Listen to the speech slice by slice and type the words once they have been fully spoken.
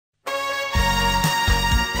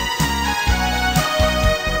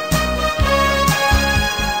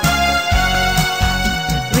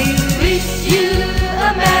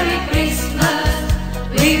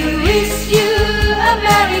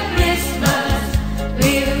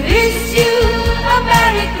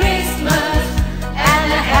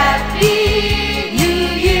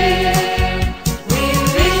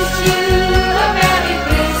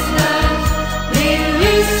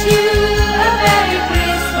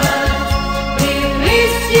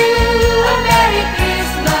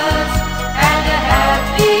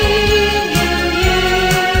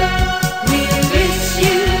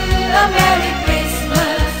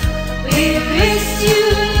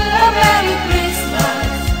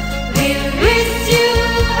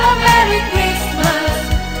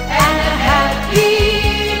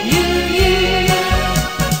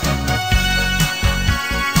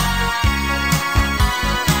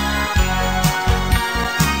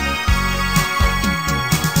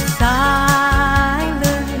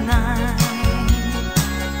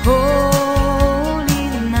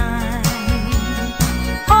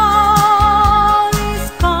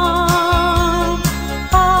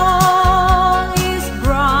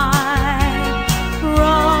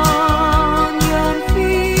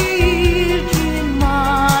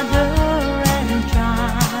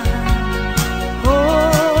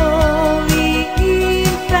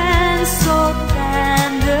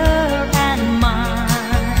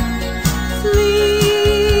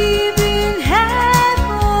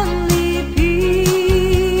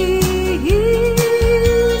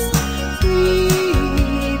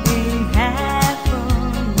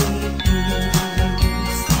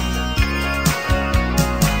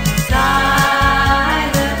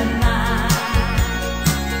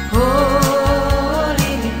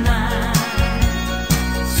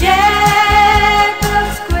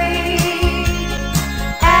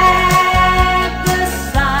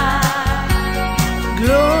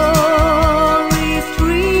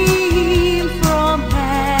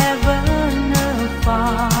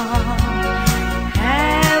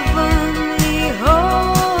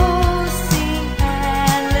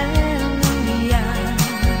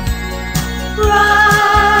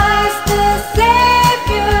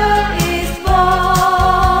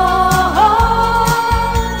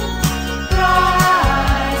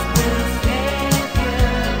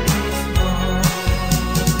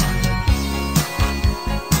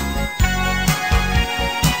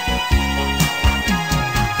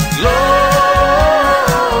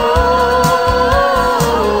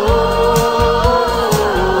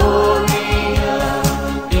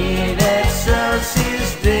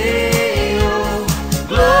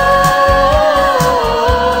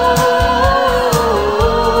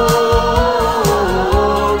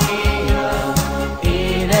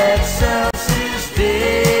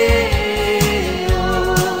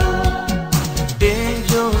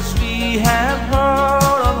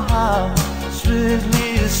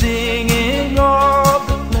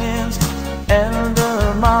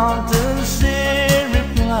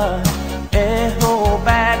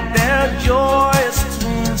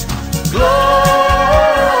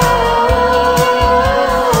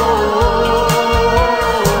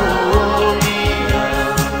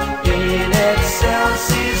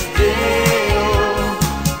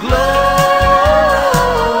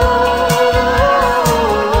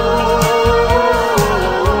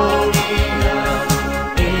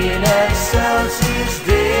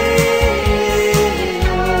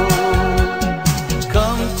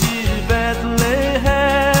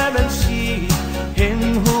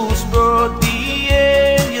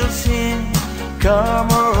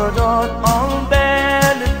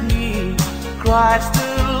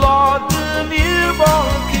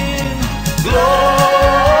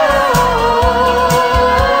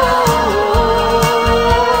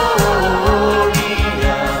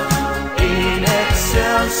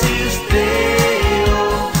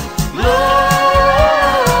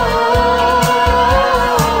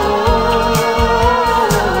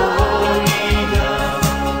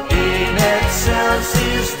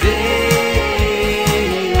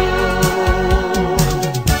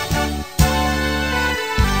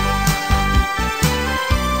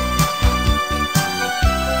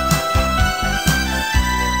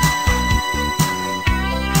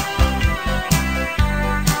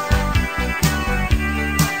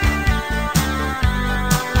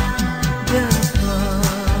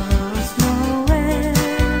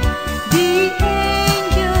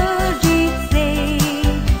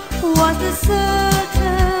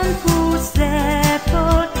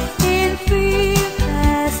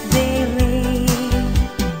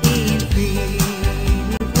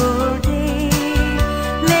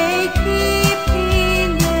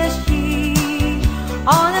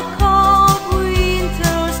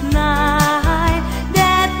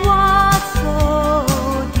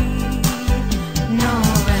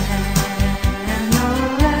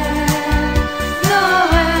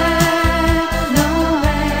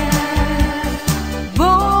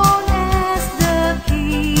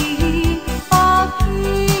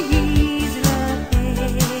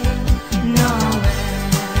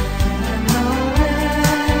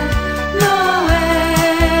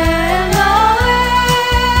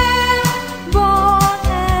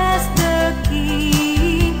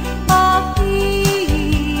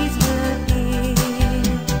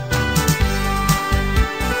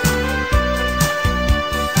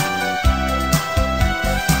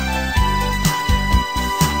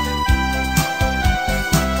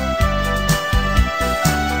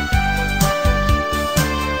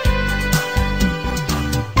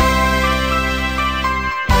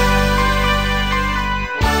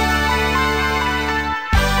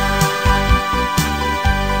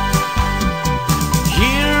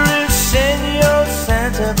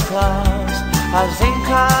Claus, I think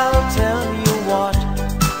I'll tell you what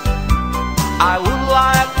I would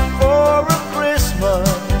like for a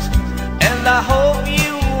Christmas, and I hope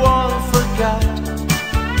you all forgot.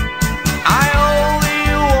 I only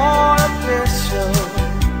want a pistol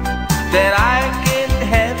that I can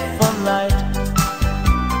have for night,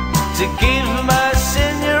 to give my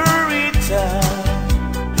señorita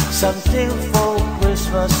something for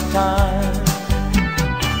Christmas time.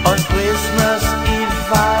 On Christmas Eve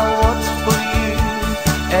I watch for you,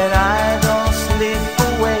 and I don't slip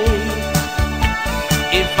away.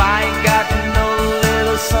 If I got no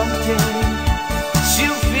little something,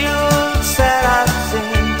 she'll feel sad, I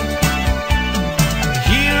think.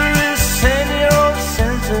 Here is Senor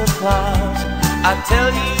Santa Claus, I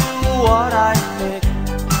tell you what I pick.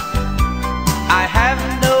 I have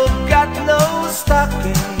got no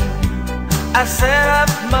stocking, I set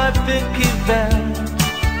up my big event.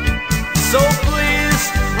 So please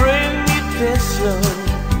bring me pistol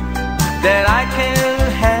that I can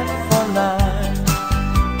have for night,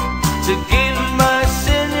 to give my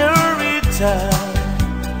señorita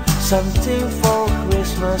something for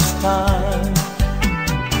Christmas time.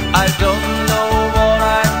 I don't know what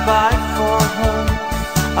I'd buy for her.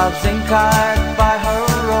 I think I'd buy her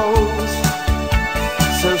a rose,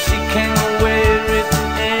 so she can wear it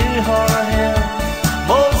in her hair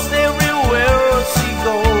most everywhere she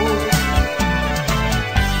goes.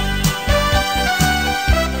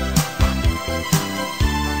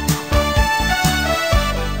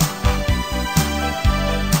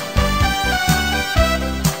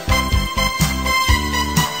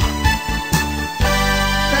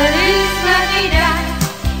 Feliz Navidad,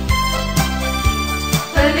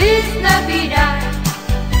 Feliz Navidad,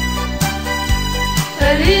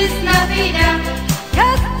 Feliz Navidad,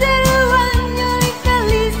 Castello año y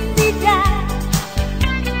felicidad.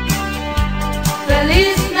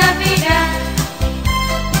 Feliz Navidad,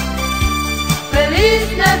 Feliz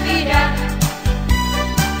Navidad,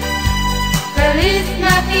 Feliz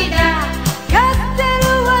Navidad,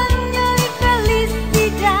 Castello año y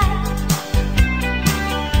felicidad.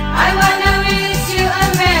 I wanna wish you a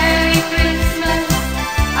Merry Christmas.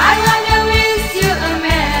 I wanna wish you a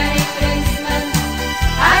Merry Christmas.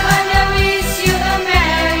 I wanna wish you a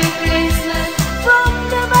Merry Christmas from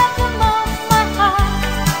the bottom of my heart.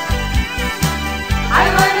 I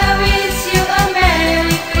wanna wish you a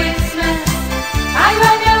Merry Christmas. I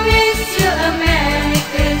wanna wish you a Merry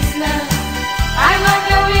Christmas. I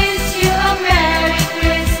wanna wish you a Merry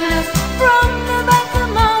Christmas from the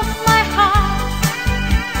bottom of my heart.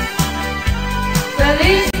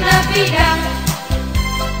 Feliz Navidad,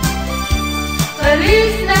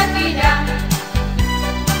 Feliz Navidad,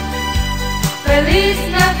 Feliz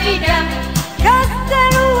Navidad,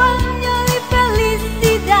 Castello año y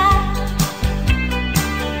felicidad.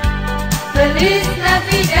 Feliz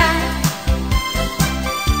Navidad,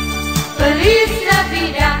 Feliz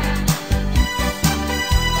Navidad,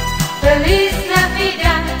 Feliz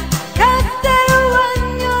Navidad, Castello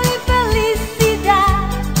año y felicidad.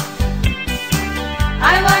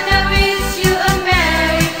 I wanna wish you a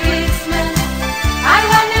Merry Christmas. I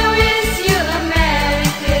wanna wish you a Merry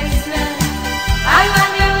Christmas. I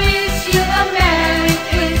wanna wish you a Merry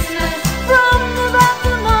Christmas from the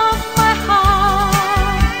bottom of my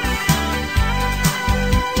heart.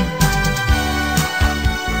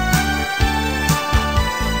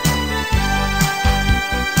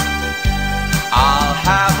 I'll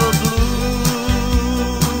have a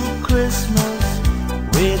blue Christmas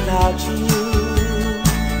without you.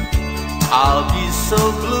 I'll be so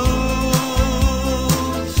blue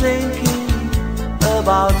thinking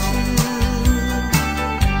about you.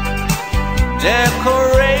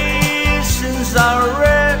 Decorations are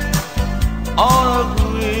red on a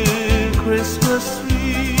green Christmas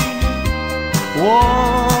tree.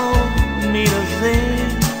 Won't mean a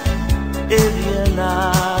thing if you're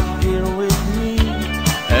not here with me.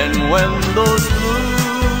 And when those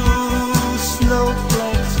blue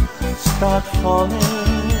snowflakes start falling,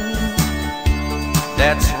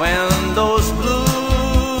 that's when those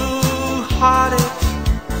blue heartaches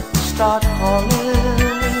start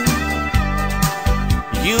calling.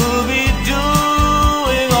 You'll be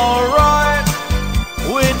doing alright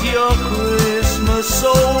with your Christmas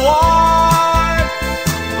so white,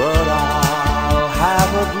 but I'll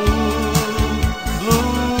have a blue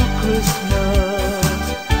Christmas.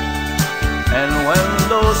 And when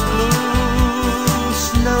those blue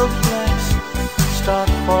snowflakes start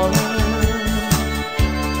falling,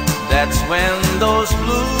 that's when those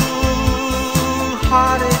blue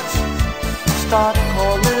heartaches start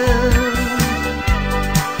calling.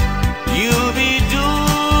 You'll be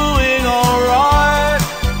doing alright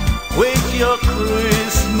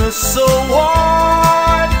is so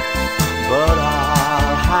warm, but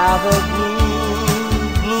I'll have a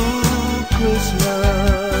blue, blue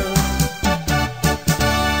Christmas.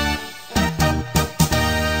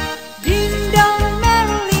 Ding dong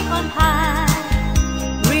merrily on high,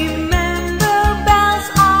 remember bells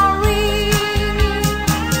are ringing.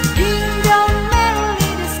 Ding dong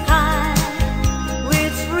merrily the sky,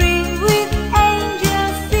 which ring with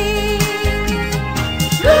angels singing.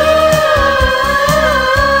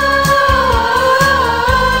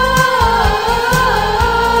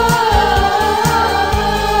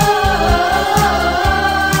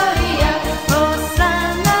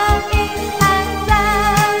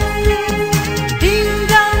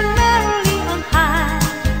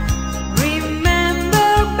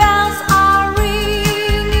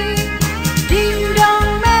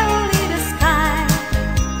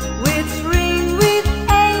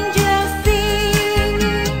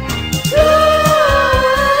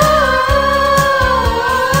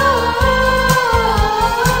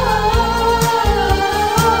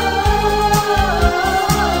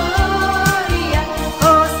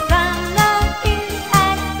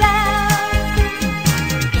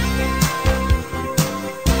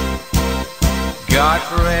 God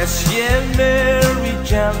rest ye merry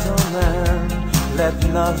gentlemen, let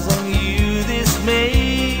nothing you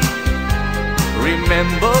dismay.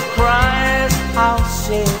 Remember Christ our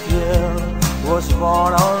Savior was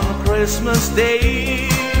born on Christmas Day,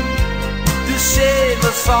 to save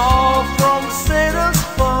us all from sinners'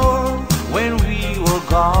 fall when we were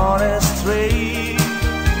gone astray.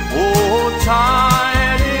 Oh,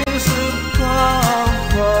 tidings of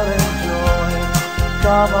comfort and joy,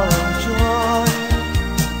 comfort and joy,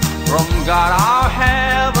 from God our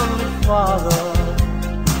Heavenly Father,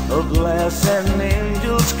 a blessed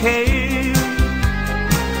angels came,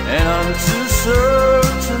 and unto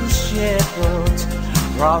certain shepherds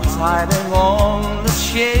brought tidings on the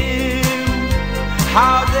shame,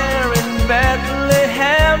 how there in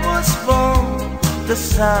Bethlehem was born the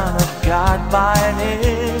Son of God by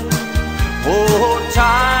name. Oh,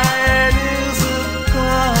 tidings of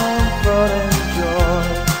comfort and joy,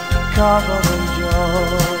 comfort and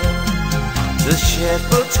joy. The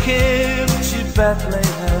shepherds came to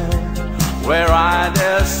Bethlehem, where I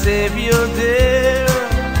their Savior dear.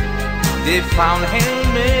 They found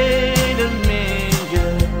him made a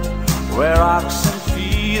manger, where oxen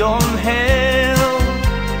feed on hell.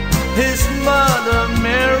 His mother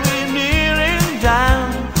Mary kneeling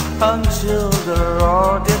down until the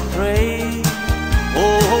Lord did pray.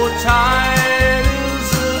 Oh,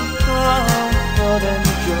 tidings of comfort and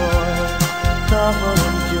joy, comfort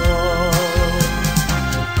and joy.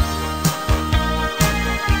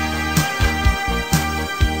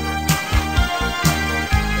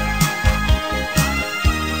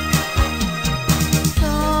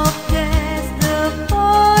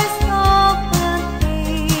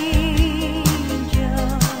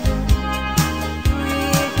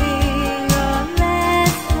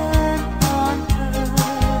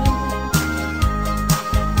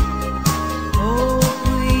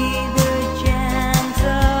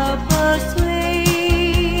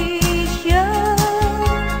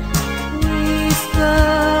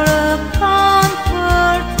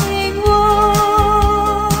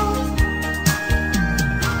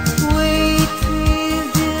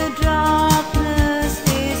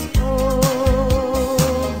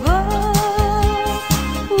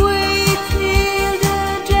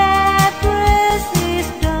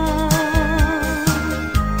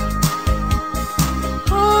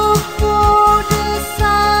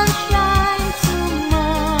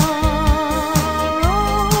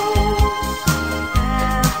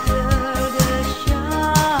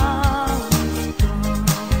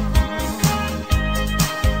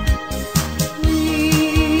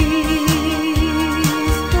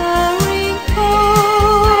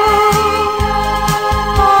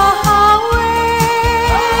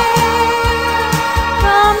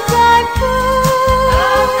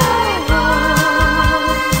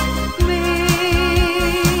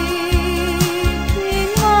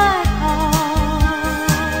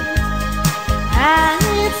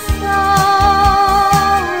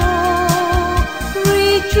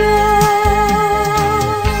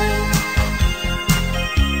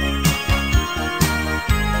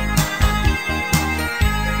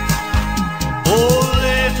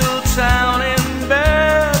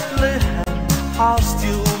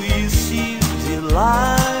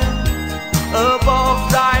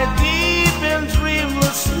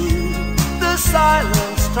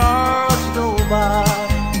 silent stars go by,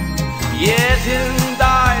 yet in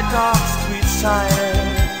thy dark street shine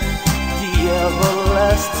the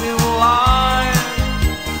everlasting light.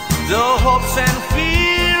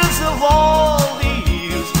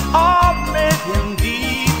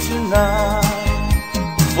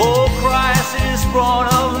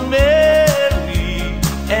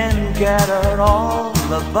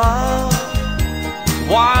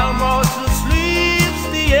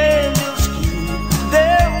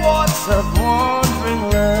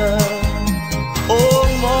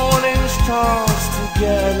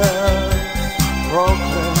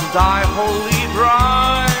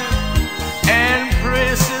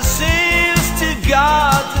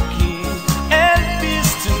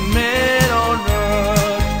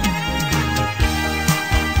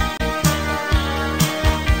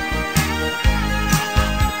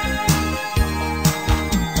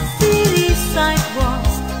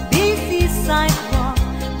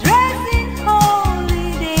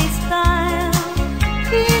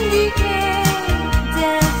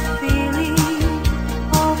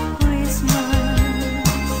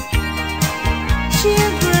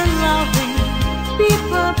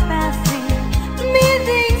 were passing,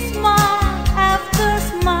 meeting smile after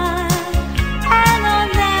smile, and on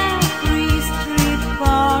every street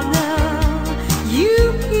corner you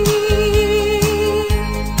hear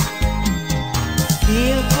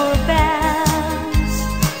silver bells,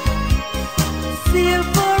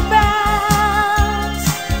 silver bells.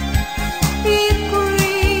 It's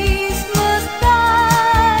Christmas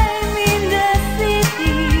time in the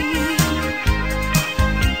city.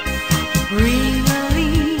 Ring a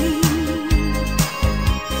ring,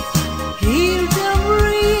 hear the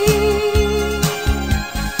ring.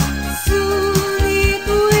 Soon it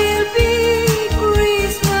will be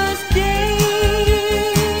Christmas Day.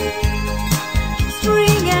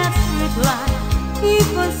 String and street light,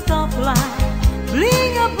 even stoplight,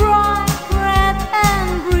 bling a bright red and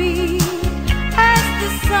green as the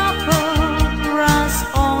suburb runs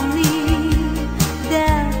only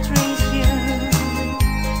their treasure.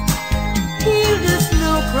 Hear the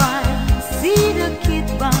snow cry, see the kid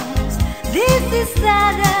bounce. This is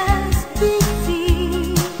saddest big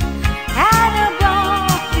scene. And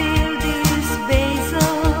above till this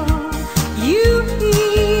basil you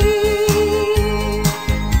hear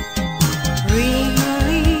ring a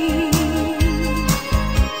ring,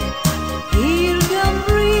 hear them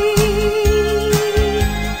ring.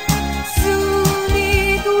 Soon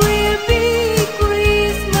it will be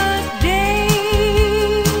Christmas Day.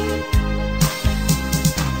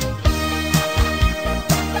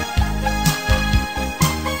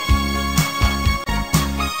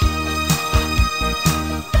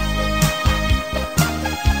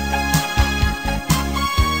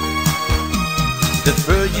 The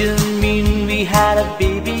Virgin mean we had a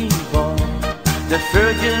baby boy. The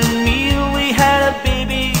Virgin mean we had a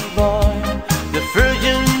baby boy. The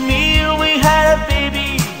Virgin mean we had a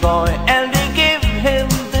baby boy, and they gave him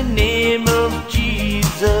the name of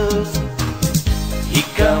Jesus. He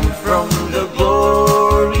come from the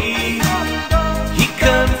glory. He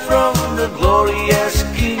come from the glorious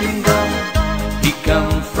kingdom. He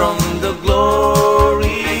come from the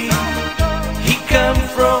glory. He come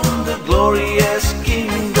from the glorious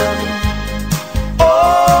kingdom.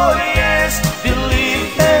 Oh yes,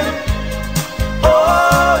 believe him.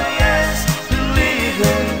 Oh yes, believe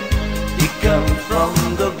him. He come from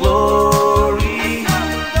the glory.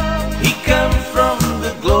 He come from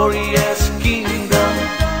the glorious kingdom.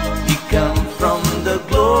 He come from the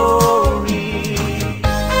glory.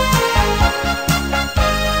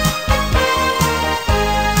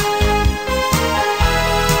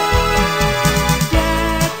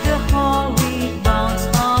 Deck the holy bounds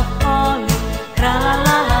of holly, tra la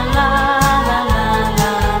la la la la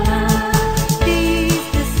la la. This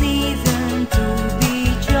the season to be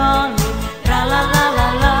jolly, tra la la la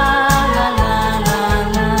la la la la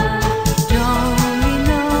la. Don't we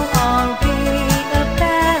know our gay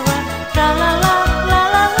apparel, tra la la la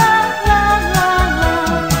la la la la la.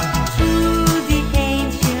 Through the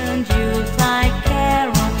ancient Yuletide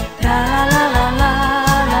carol, tra la la la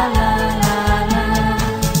la la la la.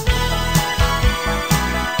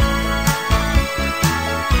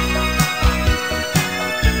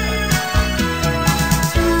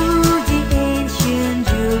 Through the ancient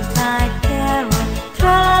Yuletide carol,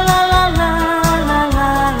 tra la la la la la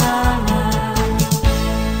la la.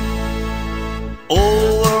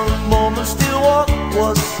 Over moments still walk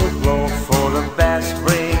was a blow for the best.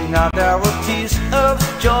 Bring out our tears of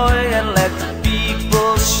joy and let the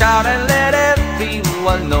people shout and let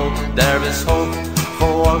everyone know there is hope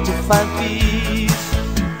for all to find peace.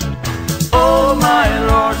 Oh my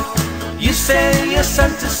Lord, you sent your Son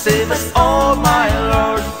to save us. Oh my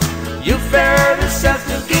Lord, you fared yourself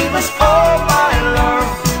to give us. Oh my Lord,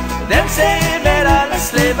 then say that I'll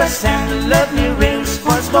enslave us and let me reigns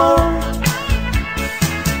once more.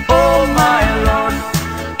 Oh my Lord,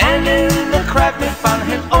 and in the crack we found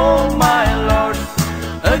him. Oh my Lord,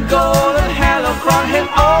 a golden halo crown him.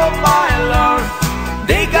 Oh my Lord,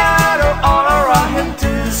 they gather all around him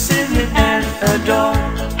to see him and adore.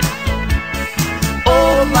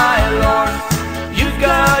 Oh my Lord, you've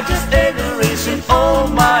got just adoration. Oh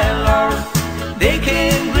my Lord, they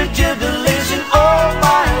came with jubilation. Oh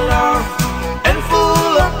my Lord, and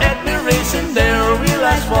full of admiration they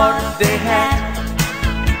realized what they had.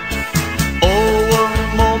 Over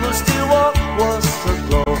moments still walk was a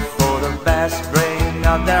glow for the best. Bring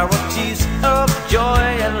out their tears of joy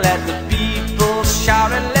and let the people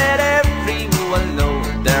shout and let everyone know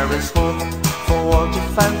there is hope for all to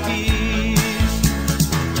find peace.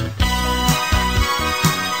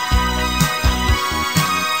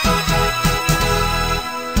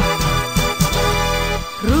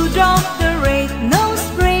 Rudolph the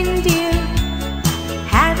red-nosed reindeer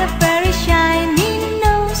had a very shiny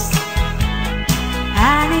nose.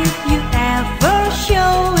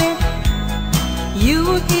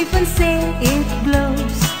 say it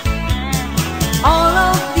blows. All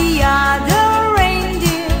of the other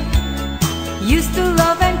reindeer used to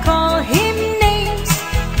love and call him names.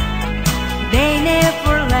 They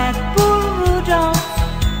never let poor Rudolph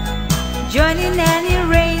join in any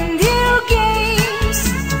reindeer games.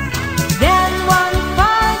 Then one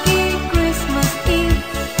foggy Christmas Eve,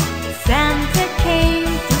 Santa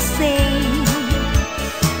came to say,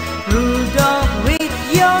 Rudolph, with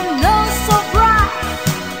your nose so bright,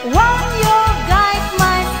 won't you guide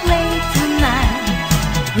my sleigh tonight?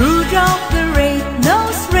 Rudolph the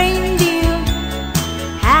red-nosed reindeer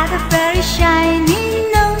had a very shiny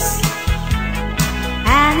nose,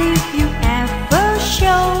 and if you ever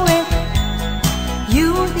show it, you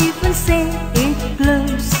would even say it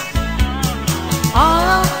blows. All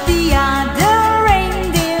of the other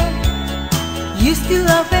reindeer used to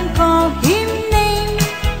love and call him names.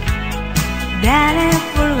 That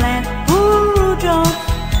never let poor Rudolph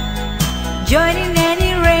join in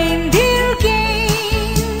any reindeer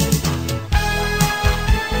game.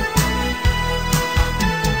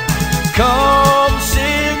 Come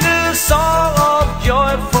sing a song of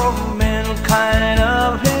joy for mankind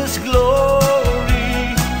of His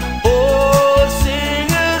glory. Oh, sing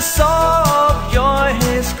a song of joy,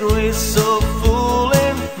 His grace so full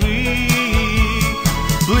and free.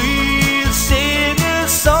 Please sing a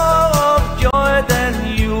song of joy, then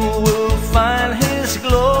you will find His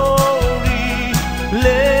glory.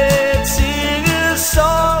 Let's sing a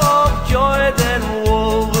song of joy, then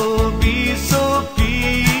all will be so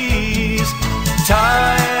peace.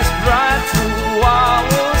 Time is bright to our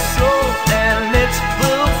soul, and it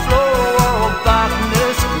will flow all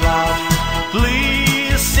darkness cloud.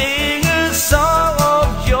 Please sing a song of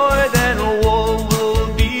joy, then all will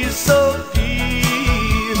be so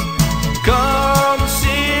peace. Come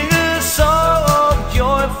sing a song of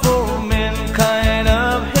joy for mankind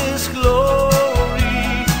of His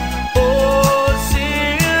glory. Oh,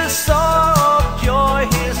 sing a song of joy,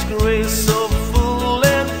 His grace so full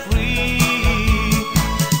and free.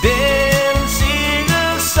 Then sing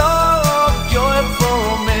a song of joy for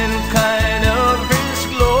mankind of His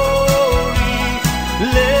glory.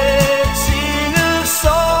 Let's sing a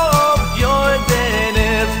song of joy, then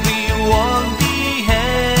everyone be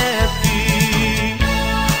happy.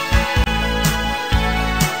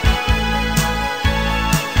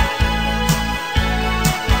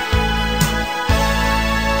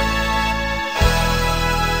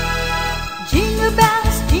 Jingle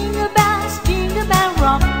bells, jingle bells, jingle bell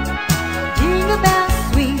rock. Jingle bells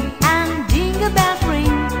swing and jingle bells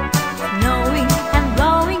ring. Snowing and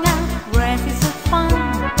blowing up races of fun.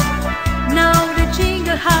 Now the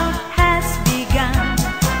jingle hop has begun.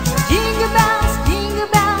 Jingle bells, jingle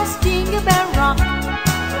bells, jingle bell rock.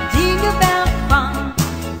 Jingle bell fun,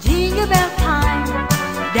 jingle bell time.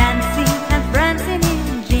 Dancing and prancing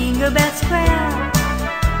in Jingle Bell Square.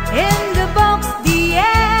 In the box, the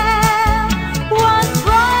air. One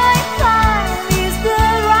bright time is the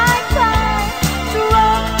right time to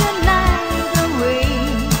rock the night away.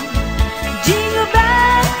 Jingle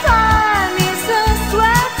bell time is a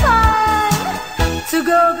swell time to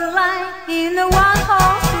go the line in a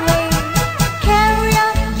one-horse sleigh. Carry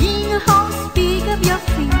on, jingle horse, pick up your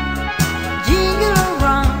feet. Jingle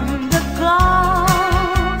around the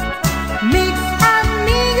clock. Mix and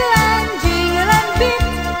mingle and jingle and beat.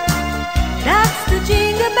 That's the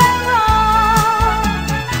jingle bell rock.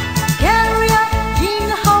 Carry on,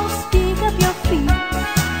 jingle horse, pick up your feet.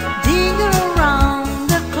 Jingle around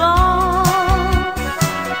the clock.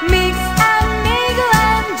 Mix and mingle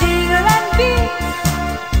and jingle and beat.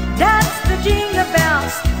 That's the jingle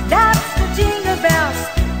bells. That's the jingle bells.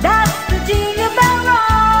 That's the jingle bell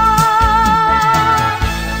rock.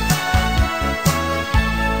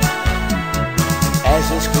 As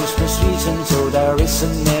it's Christmas season, so there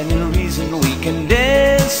isn't any reason we can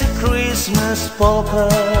dance a Christmas polka.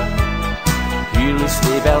 Hear a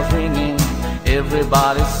sleigh bells ringing,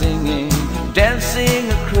 everybody singing, dancing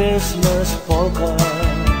a Christmas polka.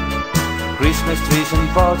 Christmas trees and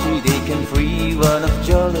party, they can free one of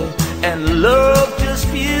jolly, and love just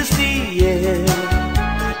fills the air.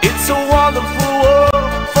 It's a wonderful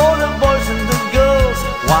world for the boys and the girls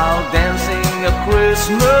while dancing a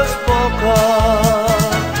Christmas polka.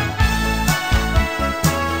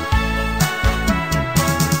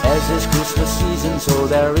 As it's Christmas season, so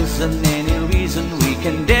there isn't any reason we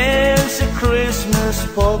can dance a Christmas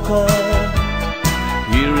polka.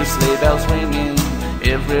 Hear a sleigh bells ringing,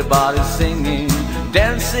 everybody singing,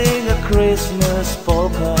 dancing a Christmas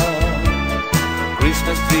polka.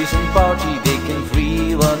 Christmas trees and party, they can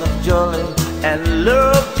free one of jolly, and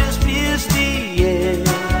love just fills the air.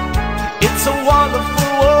 It's a wonderful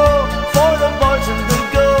world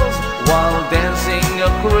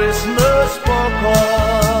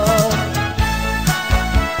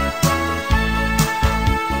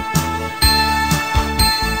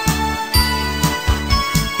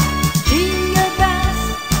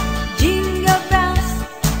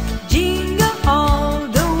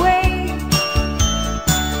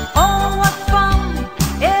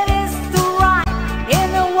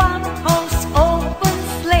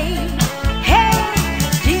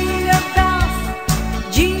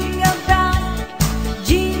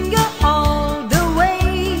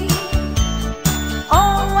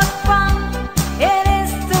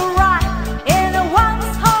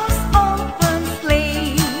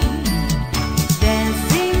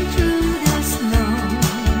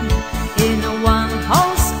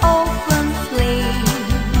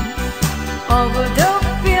over the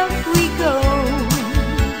field we go,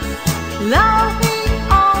 laughing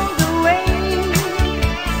all the way.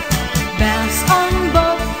 Bells on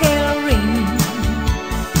bobtail ring,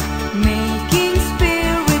 making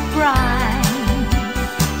spirit bright.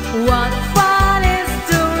 What fun is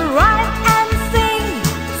to ride and sing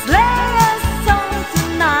sleigh a song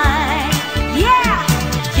tonight. Yeah!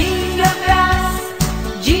 Jingle bells,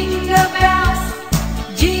 jingle bells,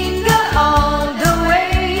 jingle all the way.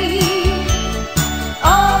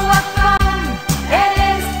 Oh, what fun it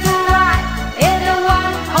is to ride in a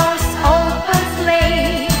one-horse open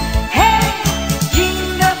sleigh. Hey!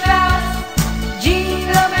 Jingle bells,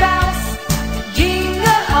 jingle bells,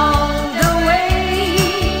 jingle all the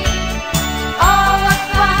way. Oh, what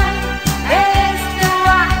fun it is to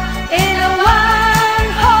ride in a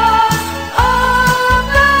one-horse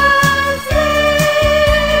open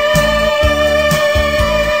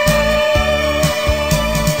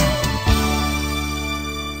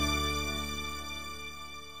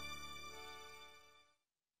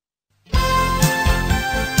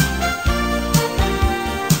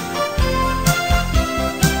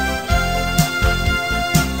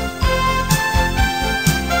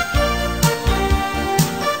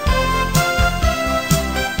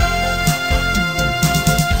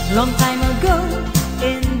Long time ago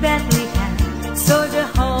in Bethlehem, so the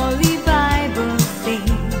Holy Bible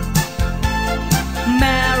sings,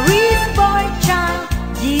 Mary's boy child,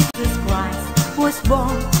 Jesus Christ, was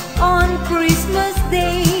born on Christmas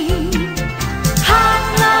Day. Hark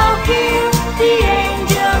now, hear the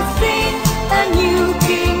angels sing, a new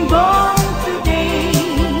king born today.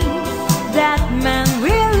 That man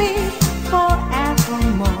will live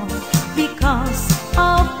forevermore because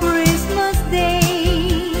of Christmas Day.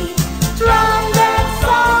 From that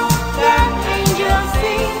song that angels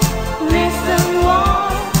sing, listen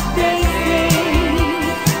what they say.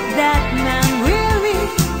 That man will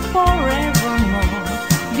live forevermore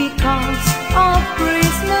because of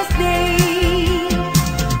Christmas Day.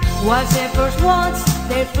 While shepherds watch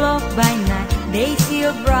their flock by night, they see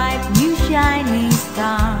a bright new shining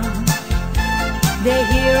star. They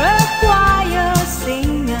hear a choir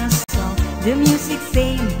sing a song, the music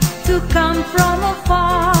seems to come from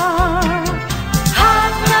afar.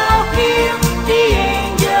 Hark now, hear the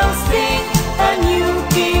angels sing, a new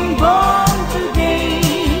king born today.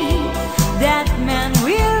 That man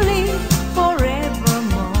will live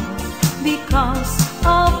forevermore because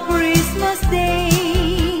of Christmas Day.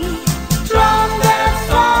 From that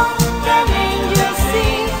song that angels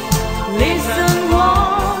sing, listen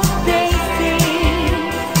what they say.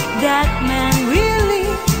 That man will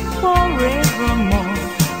live forevermore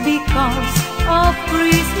because of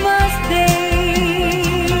Christmas Day.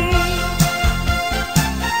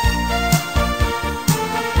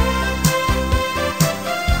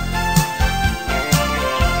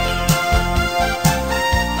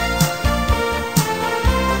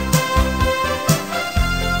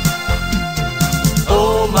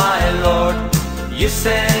 Oh my Lord, you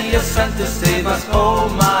sent your Son to save us. Oh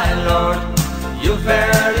my Lord, you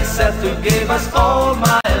very self to give us. Oh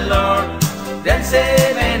my Lord, then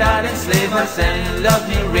save and not enslave us, and love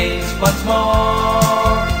me reigns once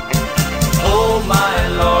more. Oh my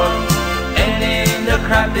Lord, and in the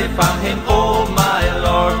crowd they found him. Oh my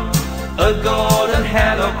Lord, a golden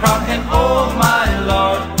halo crowned him. Oh my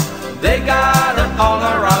Lord, they gathered all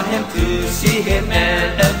around him to see him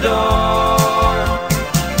and adore.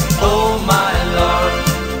 Oh my Lord,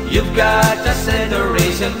 you've got just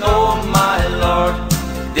adoration. Oh my Lord,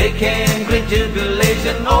 they came great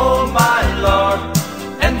jubilation. Oh my Lord,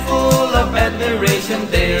 and full of admiration,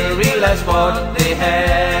 they realized what they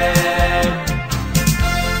had.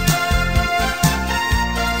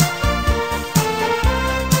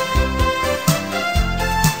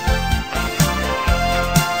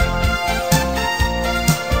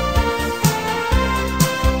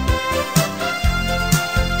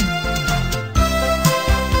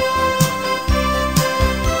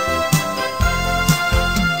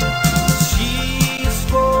 She's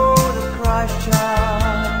for the Christ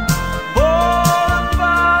child, born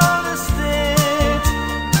upon the stage.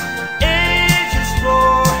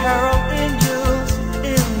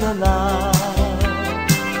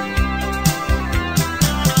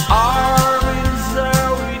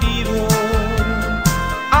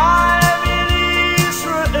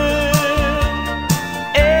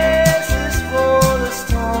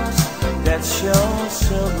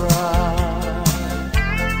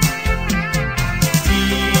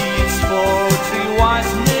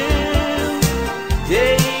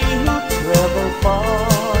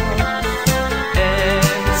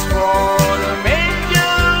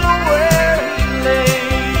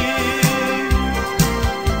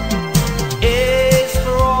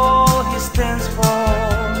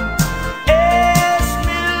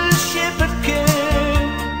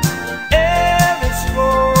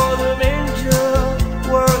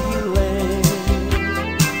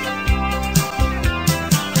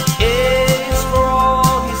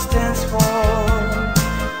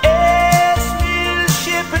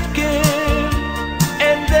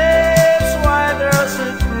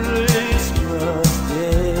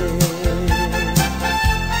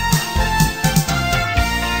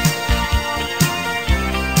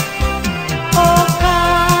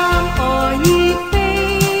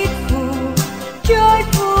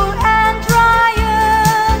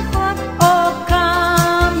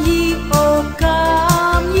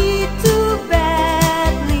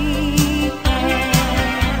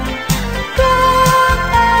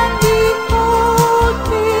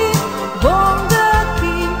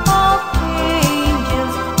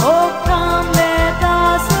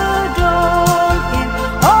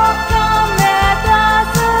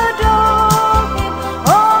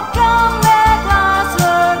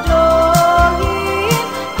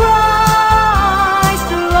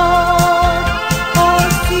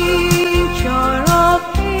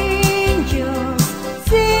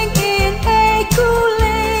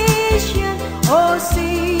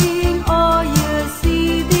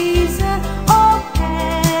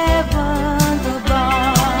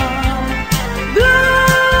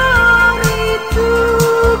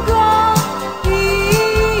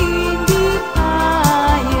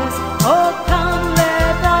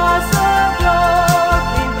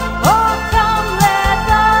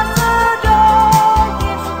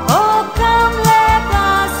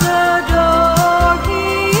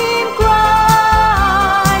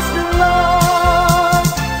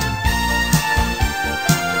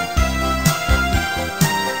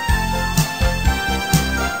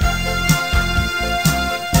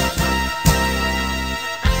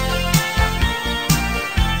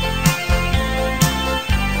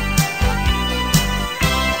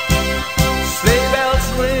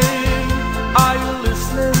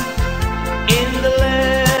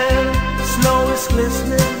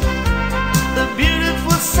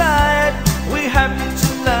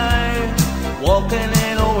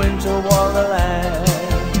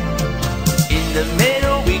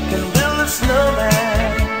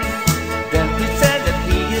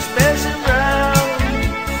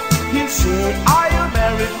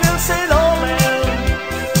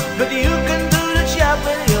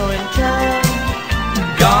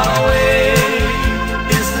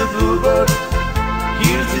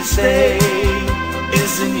 this day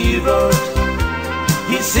is a new birth.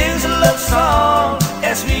 He sings a love song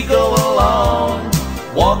as we go along,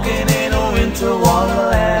 walking in a winter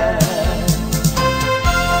wonderland.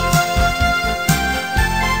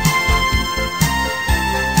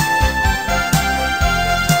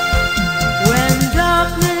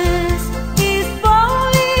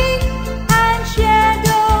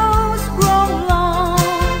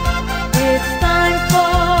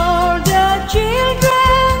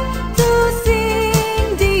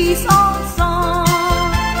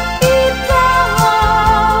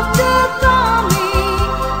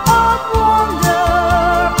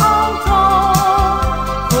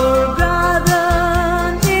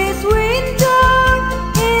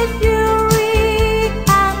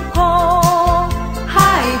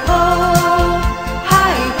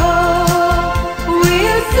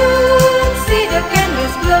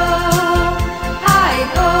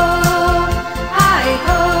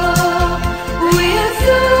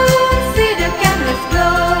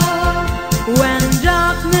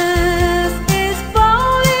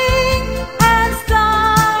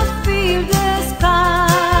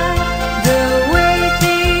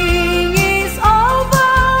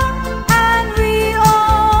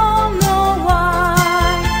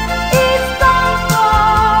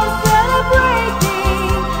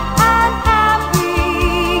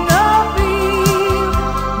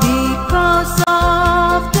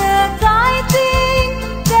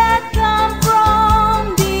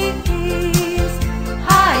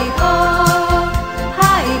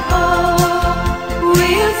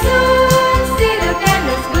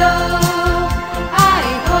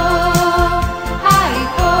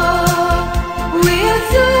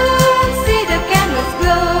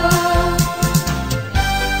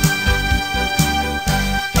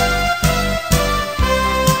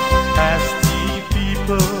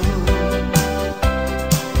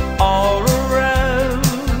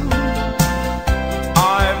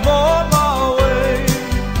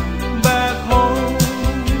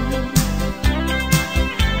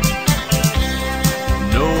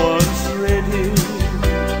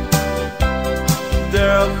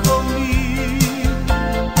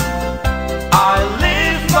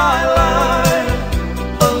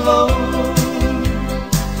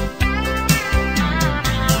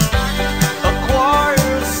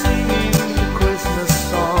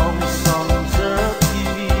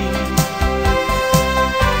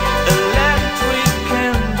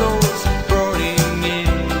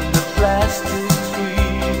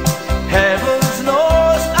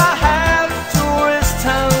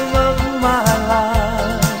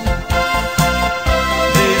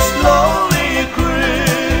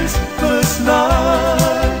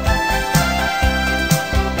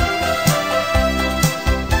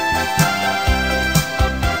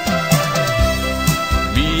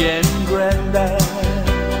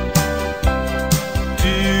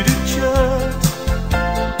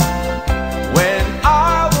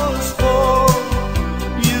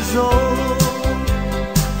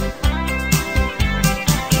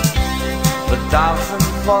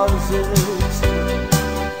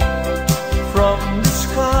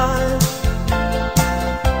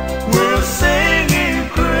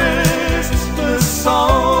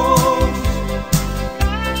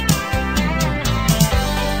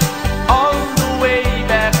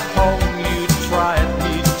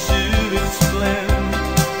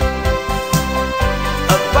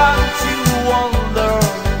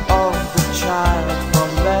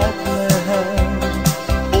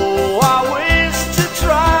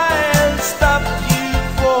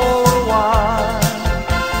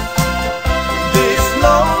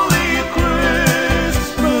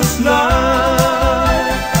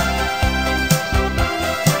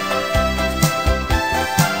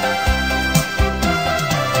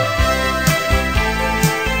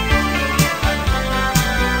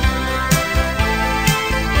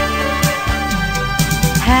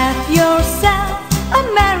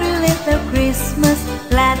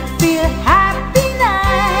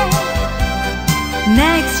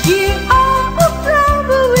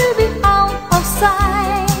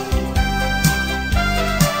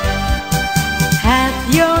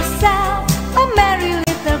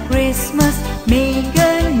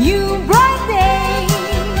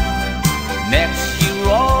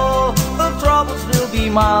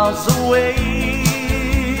 Miles away.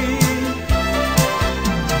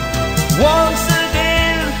 Once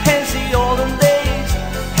again, as the olden days,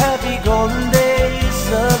 happy golden days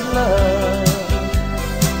of love.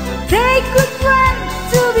 Take good friends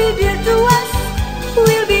to be dear to us,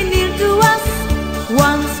 will be near to us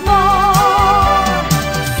once more.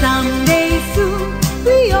 Someday soon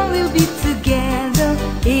we all will be together.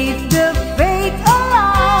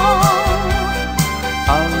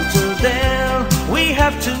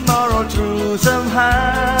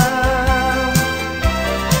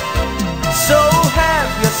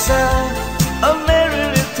 yourself a merry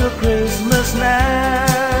little Christmas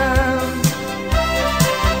now.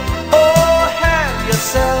 Oh, have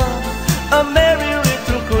yourself a merry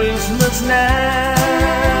little Christmas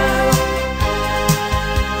now.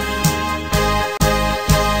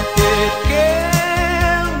 It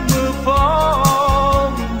came upon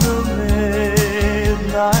the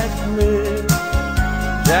midnight flare,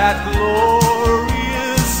 that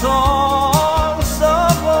glorious songs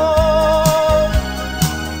of old,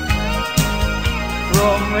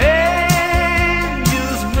 from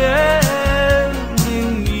angels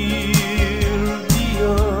bending near the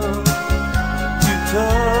earth to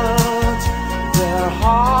touch their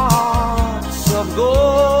hearts of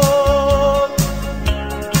gold.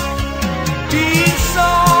 Peace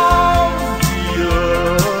on the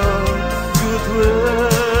earth,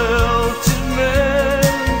 goodwill to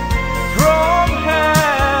men, from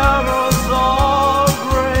heaven's all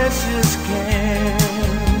gracious came.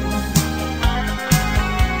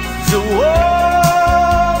 The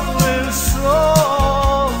world will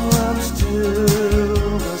soar and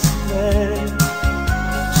still display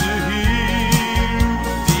to hear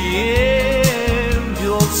the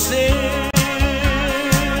angels sing.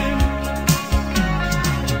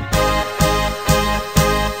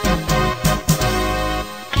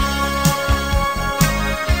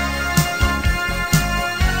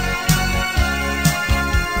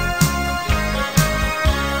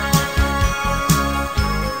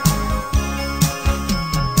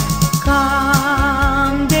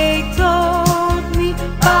 Come, they told me,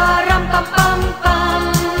 pa-ram pam pam pam,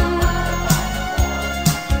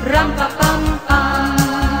 ram pa pam pam.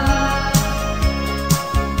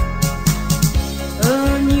 A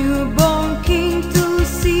newborn king to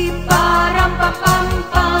see, pa-ram pa pam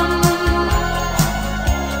pam,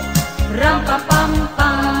 ram pa pam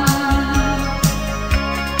pam.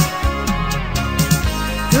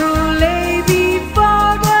 To lay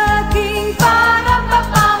before the king, pa-ram pa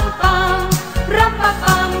pam pam, ram pa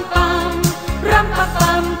pam pam, ram pa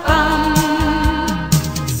pam pam.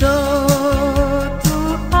 So to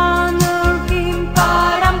honor him,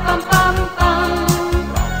 pa-ram pam pam pam,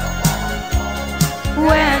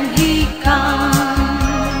 when he comes.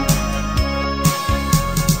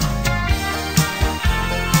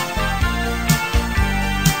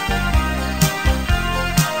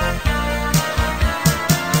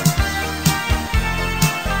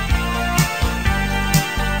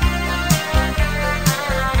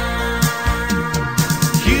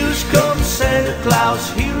 Here comes Santa Claus,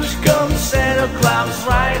 here comes Santa Claus,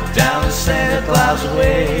 right down Santa Claus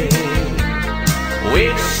way.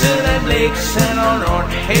 Vixen and Blitzen on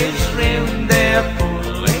his rim, they're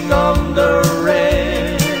pulling on the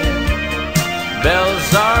rain. Bells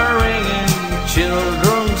are ringing,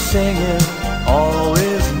 children singing,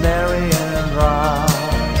 always merry and bright.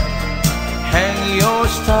 Hang your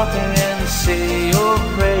stocking and say your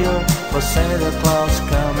prayer, for Santa Claus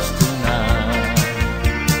comes tonight.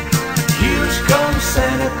 Here comes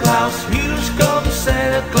Santa Claus, here comes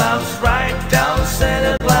Santa Claus, right down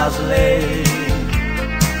Santa Claus Lane.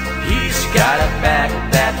 He's got a bag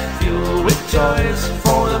that filled with toys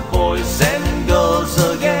for the boys and girls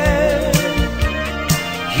again.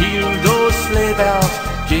 Hear those sleigh bells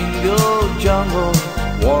jingle jungle,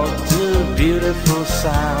 what a beautiful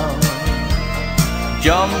sound.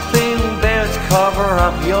 Jumping bears, cover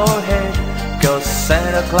up your head, 'cause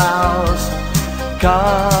Santa Claus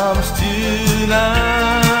comes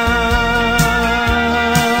tonight.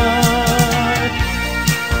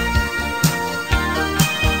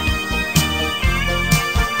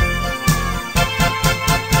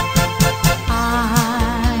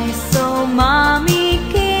 I saw Mommy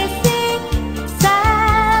kissing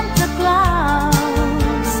Santa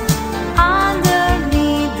Claus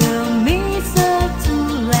underneath the mistletoe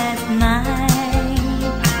last night.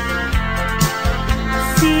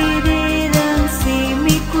 She didn't see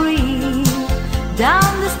me creep down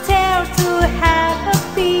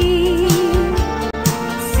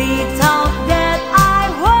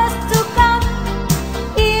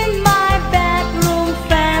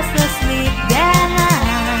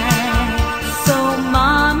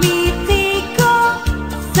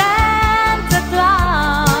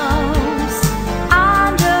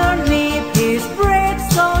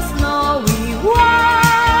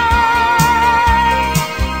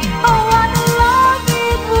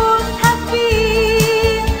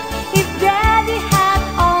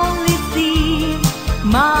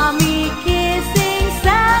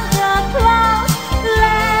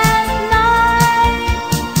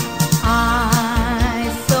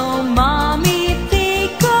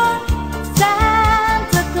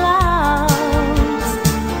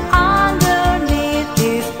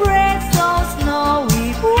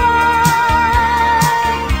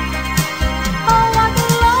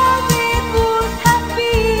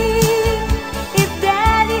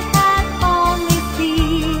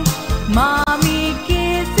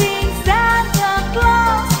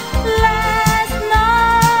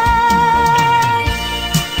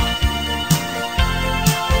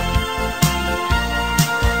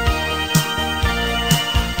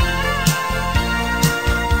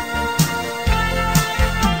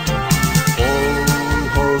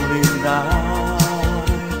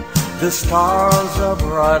The stars are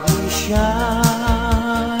brightly shining.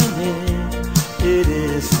 It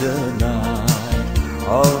is the night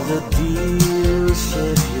of the dear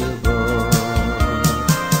Savior born.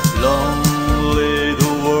 Lonely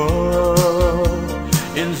the world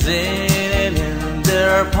in sin and in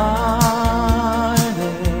their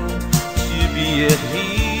pining to be at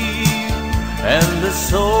Him and the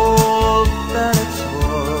soul that it's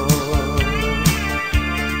worth.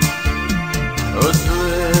 A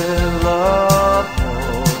thrill of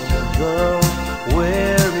hope, the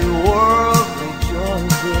weary world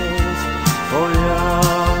rejoices, for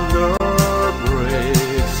yonder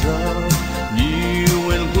breaks a new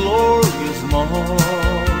and glorious morn.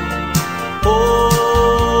 Oh,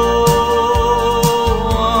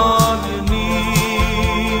 on your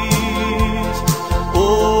knees,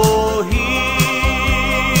 oh, hear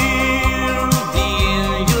the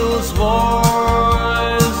angels' voices.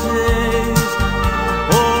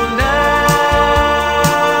 Oh, night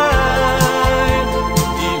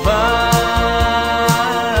divine,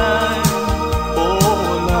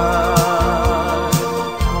 oh, night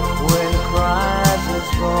when Christ is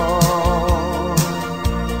born.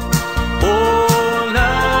 Oh,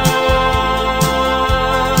 night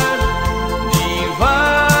divine,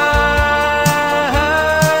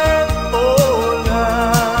 oh,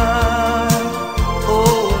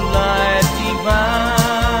 night divine.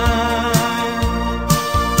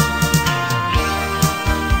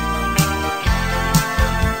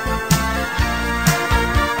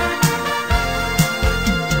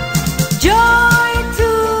 Joy to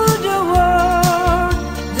the world,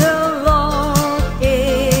 the Lord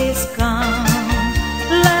is come.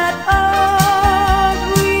 Let earth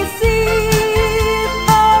receive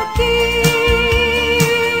our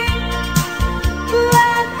King.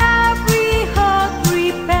 Let every heart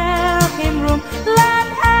prepare Him room. Let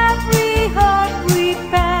every heart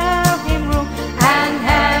prepare Him room. And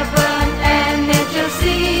heaven and nature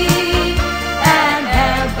sing. And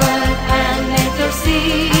heaven and nature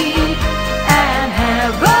sing. And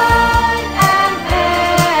heaven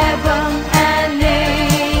and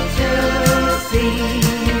nature sing.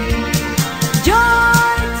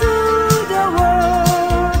 Joy to the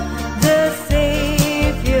world, the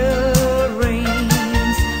Savior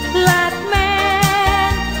reigns. Let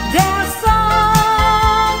men their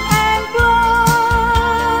song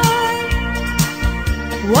employ.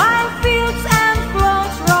 While fields and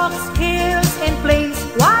floods, rocks, hills, and plains.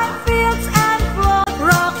 While fields and floods,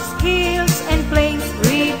 rocks, hills, and plains.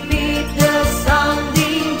 Repeat the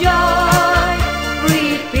sounding joy.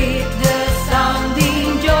 Repeat the sounding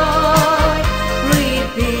joy.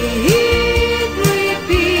 Repeat,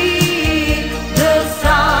 repeat the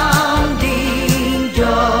sounding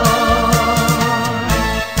joy.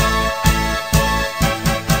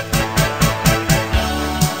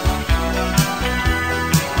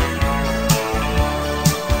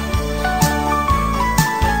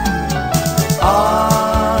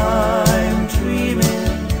 I'm dreaming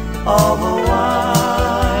of a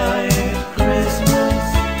white Christmas,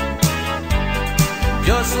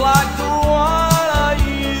 just like the one I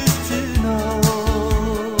used to know,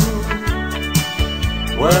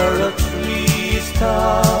 where the trees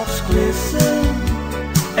tops glisten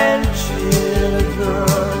and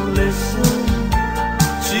children listen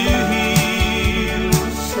to hear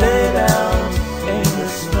sleigh bells in the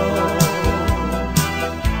snow.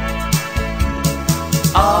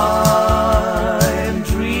 I'm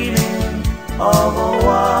dreaming of a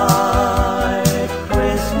white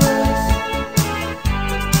Christmas,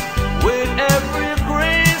 with every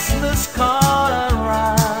Christmas card I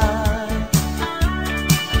write.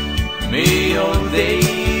 May your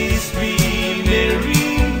days be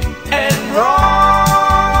merry and bright,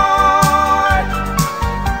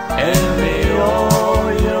 and may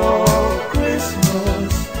all your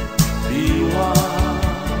Christmas be white.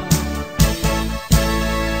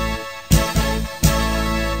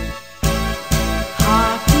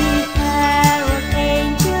 Happy carol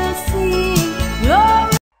angels sing,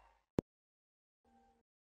 glory.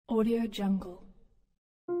 Audio Jungle.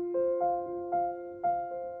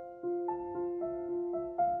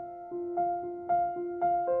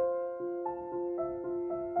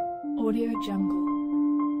 Audio Jungle.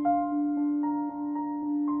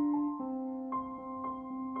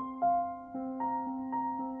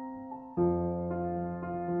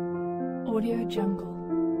 Audio Jungle.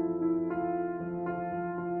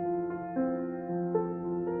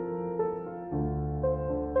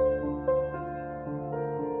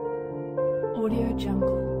 Audio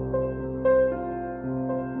Jungle.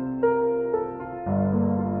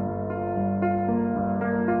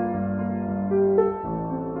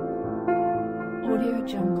 Audio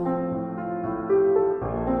Jungle.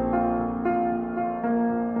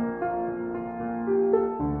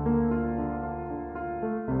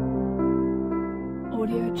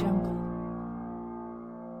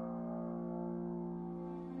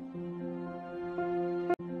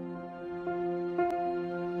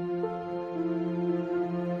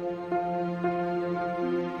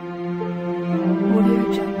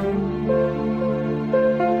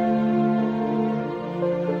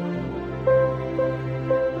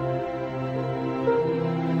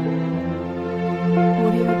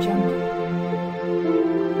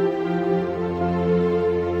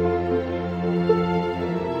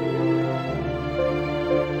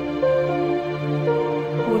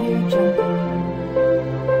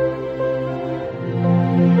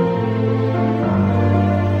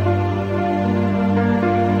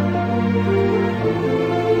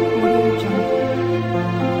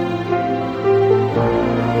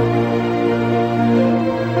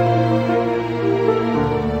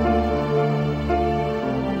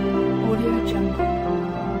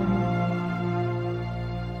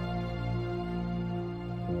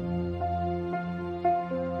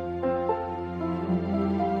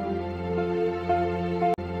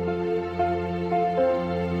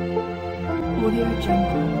 Audio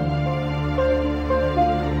Jungle.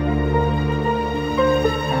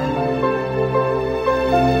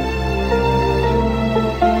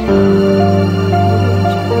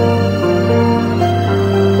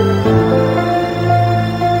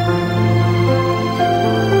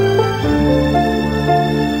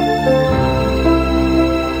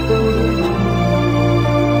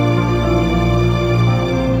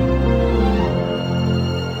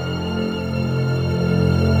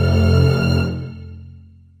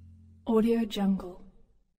 Audio Jungle.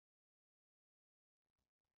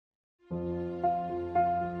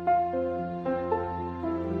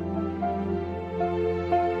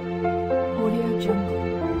 Audio Jungle.